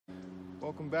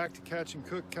Welcome back to Catch and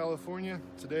Cook, California.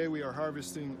 Today we are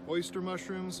harvesting oyster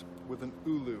mushrooms with an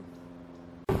ulu.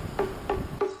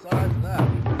 Size of that.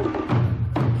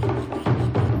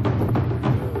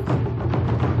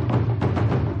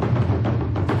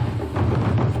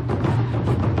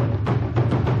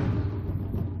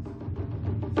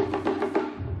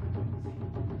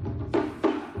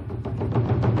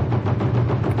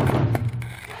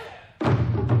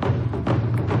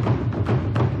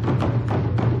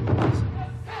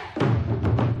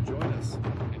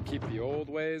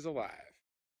 Ways alive.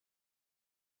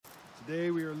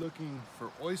 Today we are looking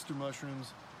for oyster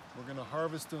mushrooms. We're going to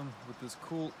harvest them with this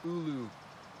cool ulu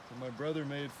that my brother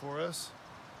made for us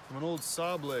from an old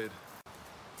saw blade.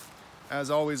 As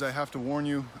always, I have to warn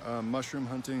you, mushroom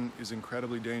hunting is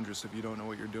incredibly dangerous if you don't know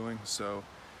what you're doing, so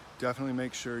definitely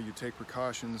make sure you take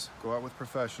precautions, go out with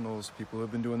professionals, people who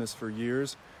have been doing this for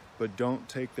years, but don't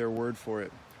take their word for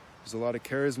it. There's a lot of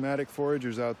charismatic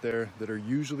foragers out there that are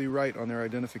usually right on their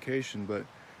identification, but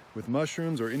with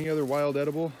mushrooms or any other wild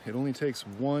edible, it only takes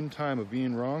one time of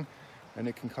being wrong and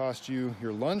it can cost you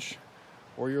your lunch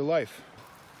or your life.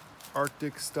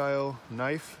 Arctic style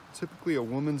knife, typically a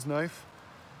woman's knife,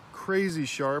 crazy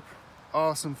sharp,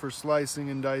 awesome for slicing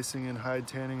and dicing and hide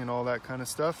tanning and all that kind of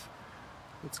stuff.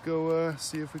 Let's go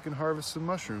see if we can harvest some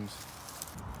mushrooms.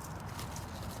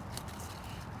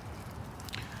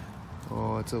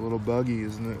 Oh, it's a little buggy,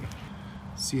 isn't it?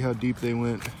 See how deep they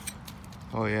went.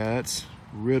 Oh yeah, it's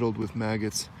riddled with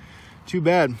maggots. Too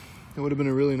bad. It would have been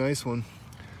a really nice one.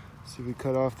 See if we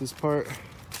cut off this part.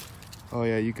 Oh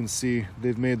yeah, you can see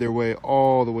they've made their way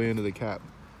all the way into the cap.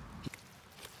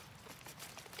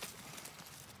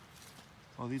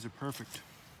 Oh, these are perfect.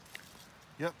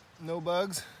 Yep, no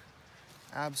bugs.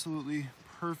 Absolutely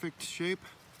perfect shape.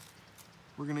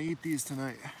 We're gonna eat these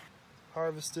tonight.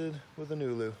 Harvested with an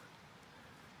ulu.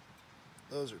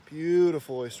 Those are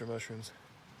beautiful oyster mushrooms.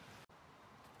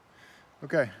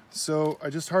 Okay, so I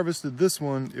just harvested this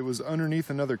one. It was underneath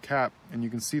another cap, and you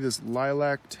can see this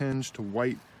lilac tinge to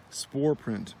white spore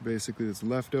print, basically, that's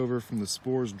left over from the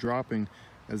spores dropping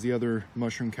as the other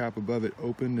mushroom cap above it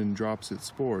opened and drops its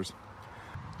spores.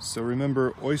 So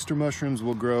remember, oyster mushrooms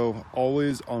will grow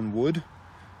always on wood.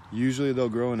 Usually they'll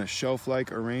grow in a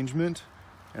shelf-like arrangement,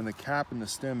 and the cap and the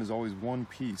stem is always one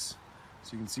piece.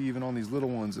 So you can see even on these little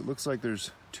ones, it looks like there's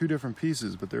two different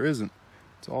pieces, but there isn't.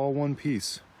 It's all one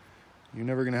piece. You're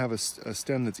never gonna have a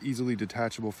stem that's easily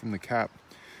detachable from the cap.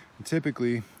 And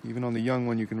typically, even on the young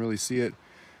one, you can really see it.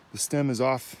 The stem is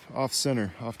off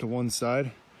center, off to one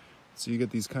side. So you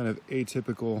get these kind of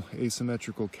atypical,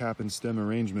 asymmetrical cap and stem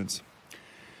arrangements.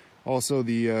 Also,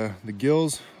 the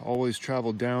gills always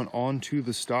travel down onto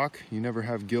the stalk. You never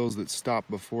have gills that stop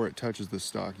before it touches the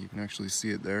stalk. You can actually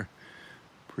see it there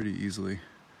pretty easily.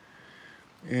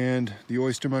 And the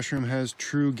oyster mushroom has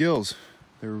true gills.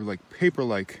 They're like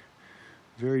paper-like,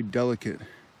 very delicate.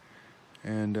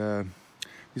 And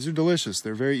these are delicious.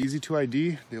 They're very easy to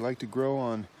ID. They like to grow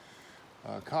on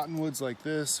cottonwoods like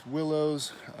this,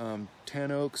 willows,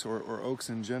 tan oaks, or oaks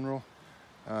in general.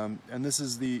 And this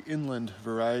is the inland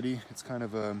variety. It's kind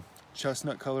of a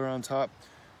chestnut color on top.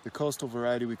 The coastal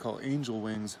variety we call angel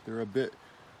wings. They're a bit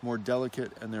more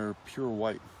delicate and they're pure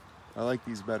white. I like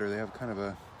these better. They have kind of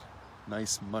a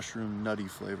nice mushroom nutty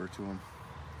flavor to them.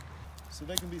 So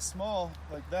they can be small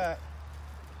like that,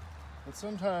 but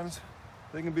sometimes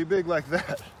they can be big like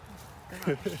that.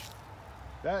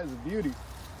 That is a beauty.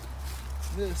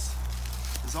 This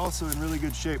is also in really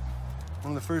good shape.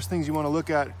 One of the first things you want to look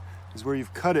at is where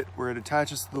you've cut it, where it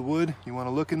attaches to the wood. You want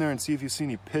to look in there and see if you see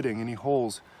any pitting, any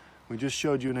holes. We just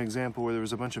showed you an example where there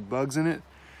was a bunch of bugs in it.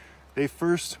 They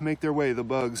first make their way, the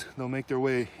bugs, they'll make their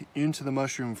way into the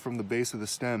mushroom from the base of the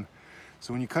stem.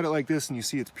 So when you cut it like this and you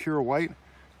see it's pure white,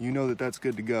 you know that that's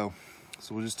good to go.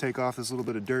 So we'll just take off this little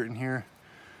bit of dirt in here,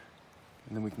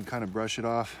 and then we can kind of brush it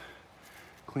off,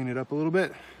 clean it up a little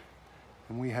bit,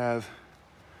 and we have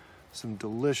some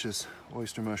delicious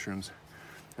oyster mushrooms.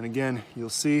 And again, you'll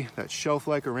see that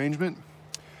shelf-like arrangement.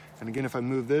 And again, if I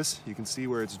move this, you can see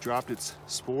where it's dropped its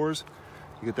spores.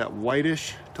 You get that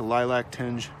whitish to lilac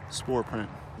tinge spore print.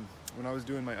 When I was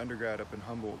doing my undergrad up in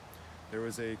Humboldt, there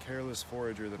was a careless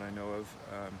forager that I know of.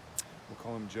 We'll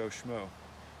call him Joe Schmo.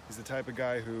 He's the type of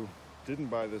guy who didn't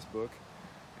buy this book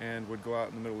and would go out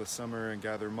in the middle of summer and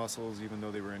gather mussels even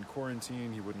though they were in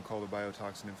quarantine. He wouldn't call the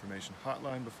biotoxin information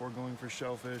hotline before going for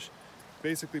shellfish,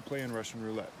 basically playing Russian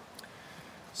roulette.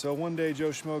 So one day Joe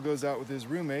Schmo goes out with his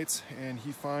roommates and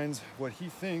he finds what he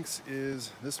thinks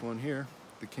is this one here,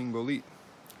 the king bolete.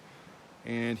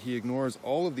 And he ignores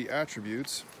all of the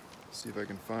attributes. Let's see if I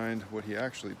can find what he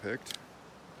actually picked.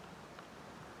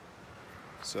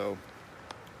 So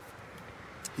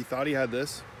He thought he had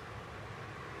this,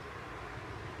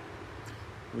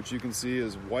 which you can see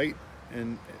is white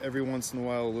and every once in a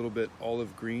while a little bit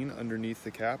olive green underneath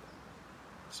the cap.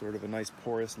 Sort of a nice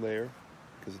porous layer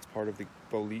because it's part of the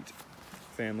bolete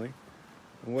family.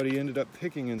 And what he ended up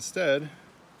picking instead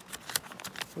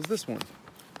was this one,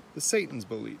 the Satan's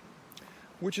bolete,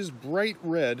 which is bright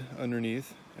red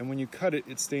underneath, and when you cut it,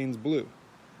 it stains blue.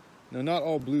 Now, not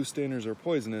all blue stainers are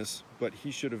poisonous, but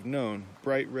he should have known.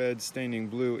 Bright red staining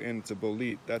blue, and it's a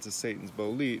bolete. That's a Satan's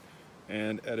bolete,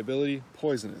 and edibility,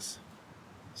 poisonous.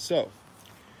 So,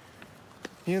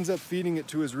 he ends up feeding it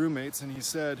to his roommates, and he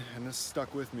said, and this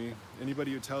stuck with me,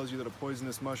 anybody who tells you that a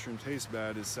poisonous mushroom tastes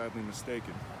bad is sadly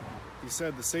mistaken. He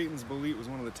said the Satan's bolete was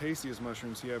one of the tastiest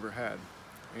mushrooms he ever had,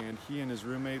 and he and his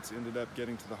roommates ended up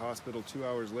getting to the hospital 2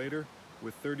 hours later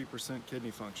with 30%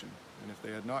 kidney function, and if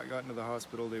they had not gotten to the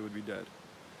hospital, they would be dead.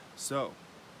 So,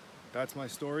 that's my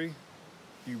story.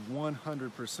 Be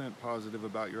 100% positive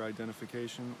about your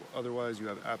identification, otherwise you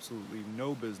have absolutely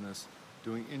no business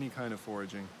doing any kind of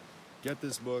foraging. Get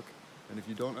this book, and if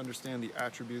you don't understand the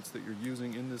attributes that you're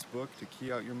using in this book to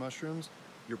key out your mushrooms,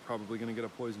 you're probably going to get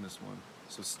a poisonous one.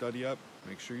 So study up,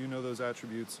 make sure you know those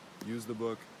attributes, use the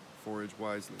book, forage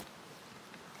wisely.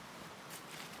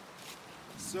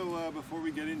 So before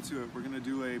we get into it, we're going to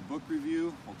do a book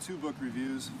review, well, 2 book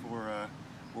reviews for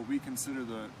what we consider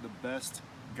the best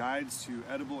guides to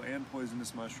edible and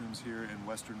poisonous mushrooms here in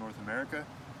Western North America.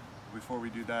 Before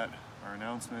we do that, our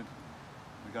announcement,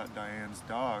 we got Diane's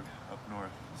dog up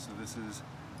north. So this is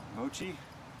Mochi.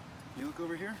 Can you look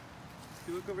over here?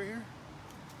 Can you look over here?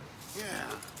 Yeah.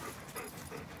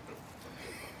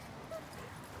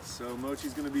 So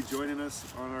Mochi's going to be joining us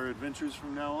on our adventures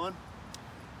from now on.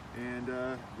 And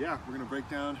yeah, we're going to break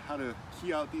down how to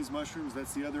key out these mushrooms.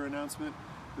 That's the other announcement.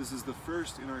 This is the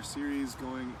first in our series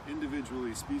going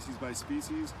individually, species by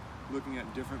species, looking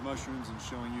at different mushrooms and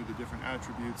showing you the different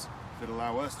attributes that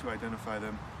allow us to identify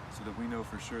them so that we know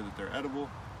for sure that they're edible.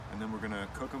 And then we're going to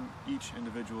cook them, each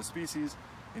individual species,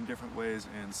 in different ways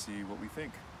and see what we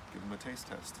think. Give them a taste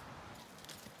test.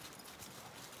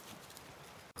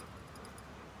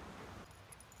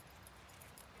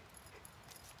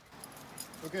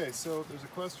 Okay, so there's a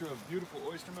cluster of beautiful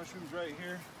oyster mushrooms right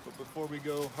here, but before we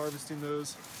go harvesting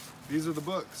those, these are the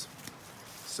books.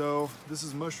 So this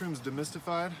is Mushrooms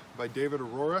Demystified by David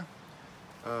Aurora.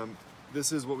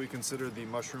 This is what we consider the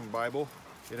mushroom Bible.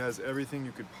 It has everything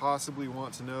you could possibly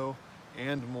want to know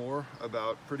and more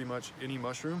about pretty much any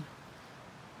mushroom.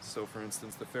 So for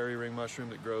instance, the fairy ring mushroom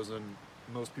that grows on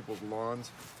most people's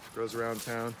lawns, grows around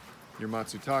town. Your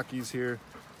matsutakis here,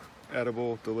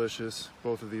 edible, delicious,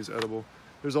 both of these edible.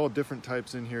 There's all different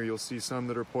types in here. You'll see some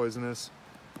that are poisonous.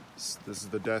 This is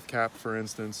the death cap, for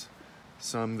instance.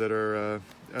 Some that are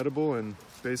edible, and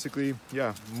basically,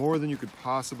 yeah, more than you could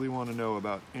possibly want to know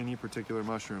about any particular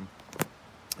mushroom.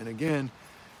 And again,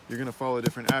 you're going to follow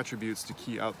different attributes to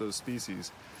key out those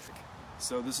species.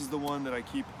 So this is the one that I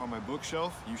keep on my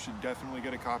bookshelf. You should definitely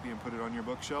get a copy and put it on your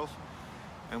bookshelf.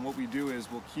 And what we do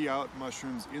is we'll key out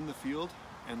mushrooms in the field,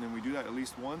 and then we do that at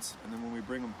least once, and then when we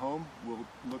bring them home, we'll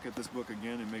look at this book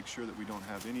again and make sure that we don't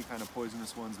have any kind of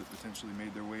poisonous ones that potentially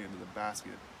made their way into the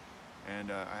basket.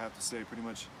 And I have to say, pretty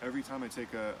much every time I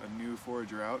take a new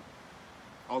forager out,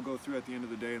 I'll go through at the end of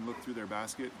the day and look through their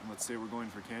basket, and let's say we're going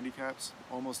for candy caps,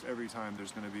 almost every time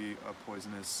there's going to be a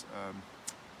poisonous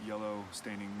yellow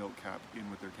staining milk cap in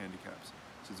with their candy caps.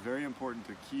 So it's very important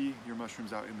to key your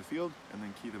mushrooms out in the field and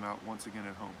then key them out once again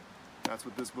at home. That's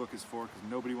what this book is for, because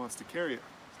nobody wants to carry it.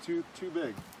 It's too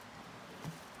big.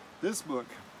 This book,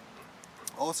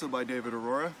 also by David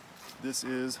Aurora, this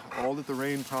is All That the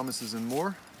Rain Promises and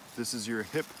More. This is your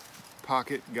hip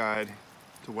pocket guide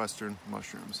to Western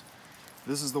mushrooms.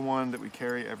 This is the one that we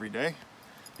carry every day.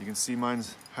 You can see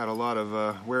mine's had a lot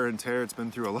of wear and tear. It's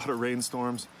been through a lot of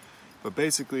rainstorms. But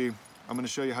basically, I'm going to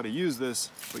show you how to use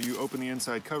this, but you open the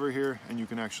inside cover here and you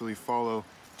can actually follow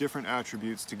different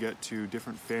attributes to get to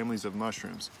different families of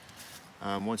mushrooms.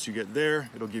 Once you get there,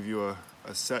 it'll give you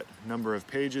a set number of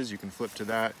pages. You can flip to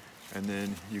that, and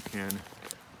then you can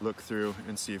look through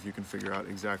and see if you can figure out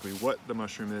exactly what the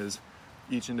mushroom is.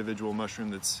 Each individual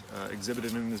mushroom that's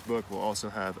exhibited in this book will also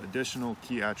have additional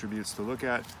key attributes to look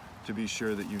at to be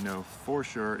sure that you know for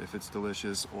sure if it's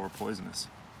delicious or poisonous.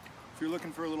 If you're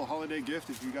looking for a little holiday gift,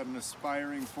 if you got an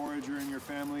aspiring forager in your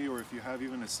family, or if you have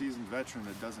even a seasoned veteran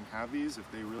that doesn't have these,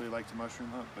 if they really like to mushroom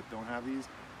hunt but don't have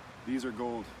these are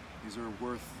gold. These are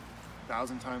worth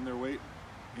 1,000 times their weight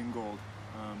in gold.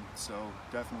 So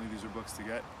definitely these are books to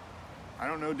get. I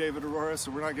don't know David Aurora,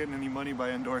 so we're not getting any money by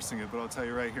endorsing it, but I'll tell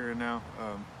you right here and now,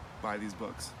 buy these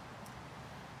books.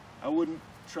 I wouldn't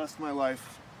trust my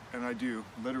life and I do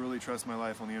literally trust my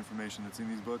life on the information that's in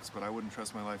these books, but I wouldn't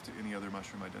trust my life to any other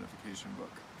mushroom identification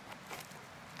book.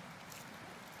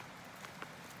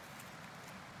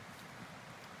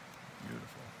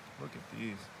 Beautiful. Look at these.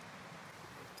 You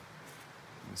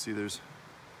can see there's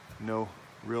no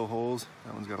real holes.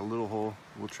 That one's got a little hole.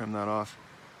 We'll trim that off.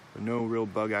 But no real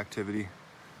bug activity.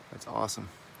 That's awesome.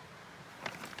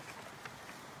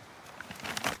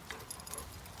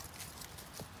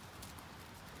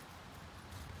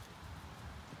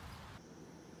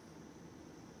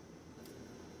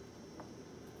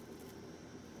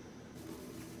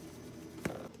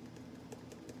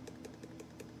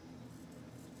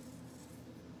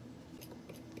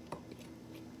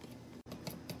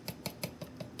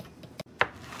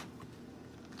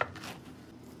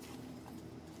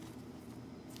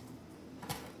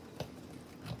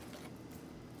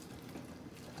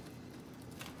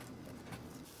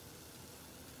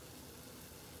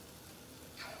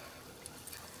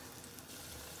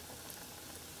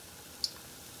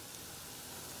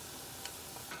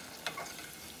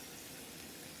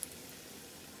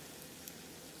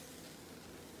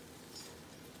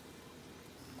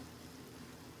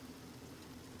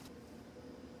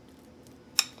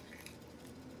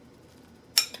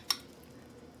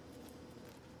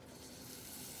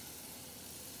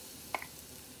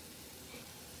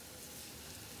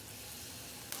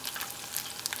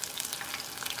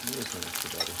 This one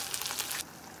is better.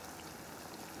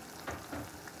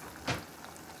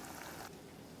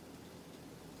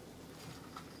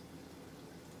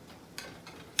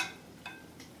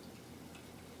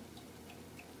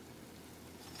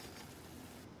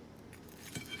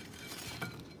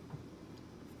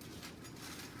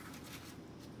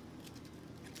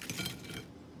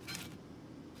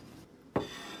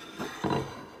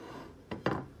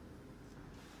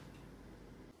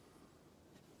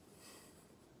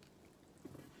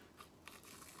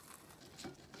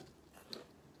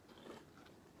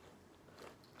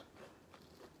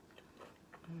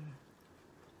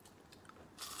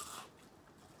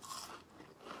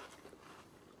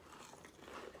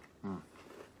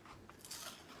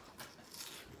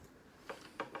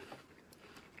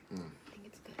 I think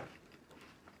it's good.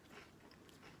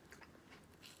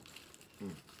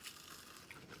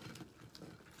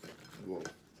 Whoa,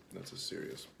 that's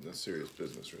serious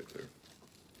business right there.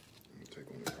 Let me take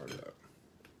one part of that.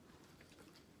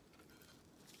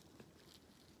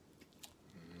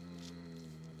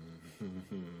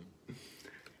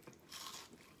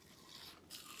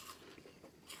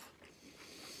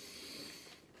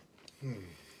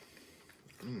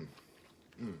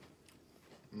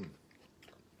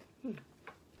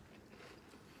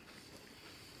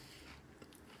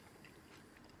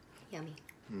 Yummy.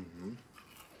 Mm-hmm.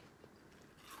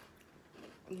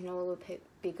 You know what would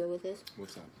be good with this?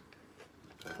 What's that?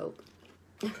 Coke.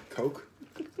 Coke?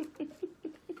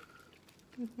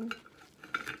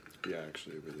 Yeah,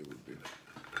 actually, it really would be.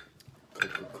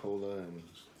 Coca-Cola and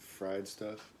fried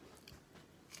stuff.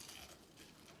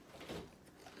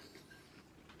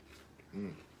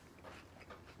 Want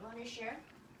to share?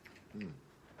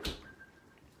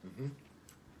 Mm-hmm.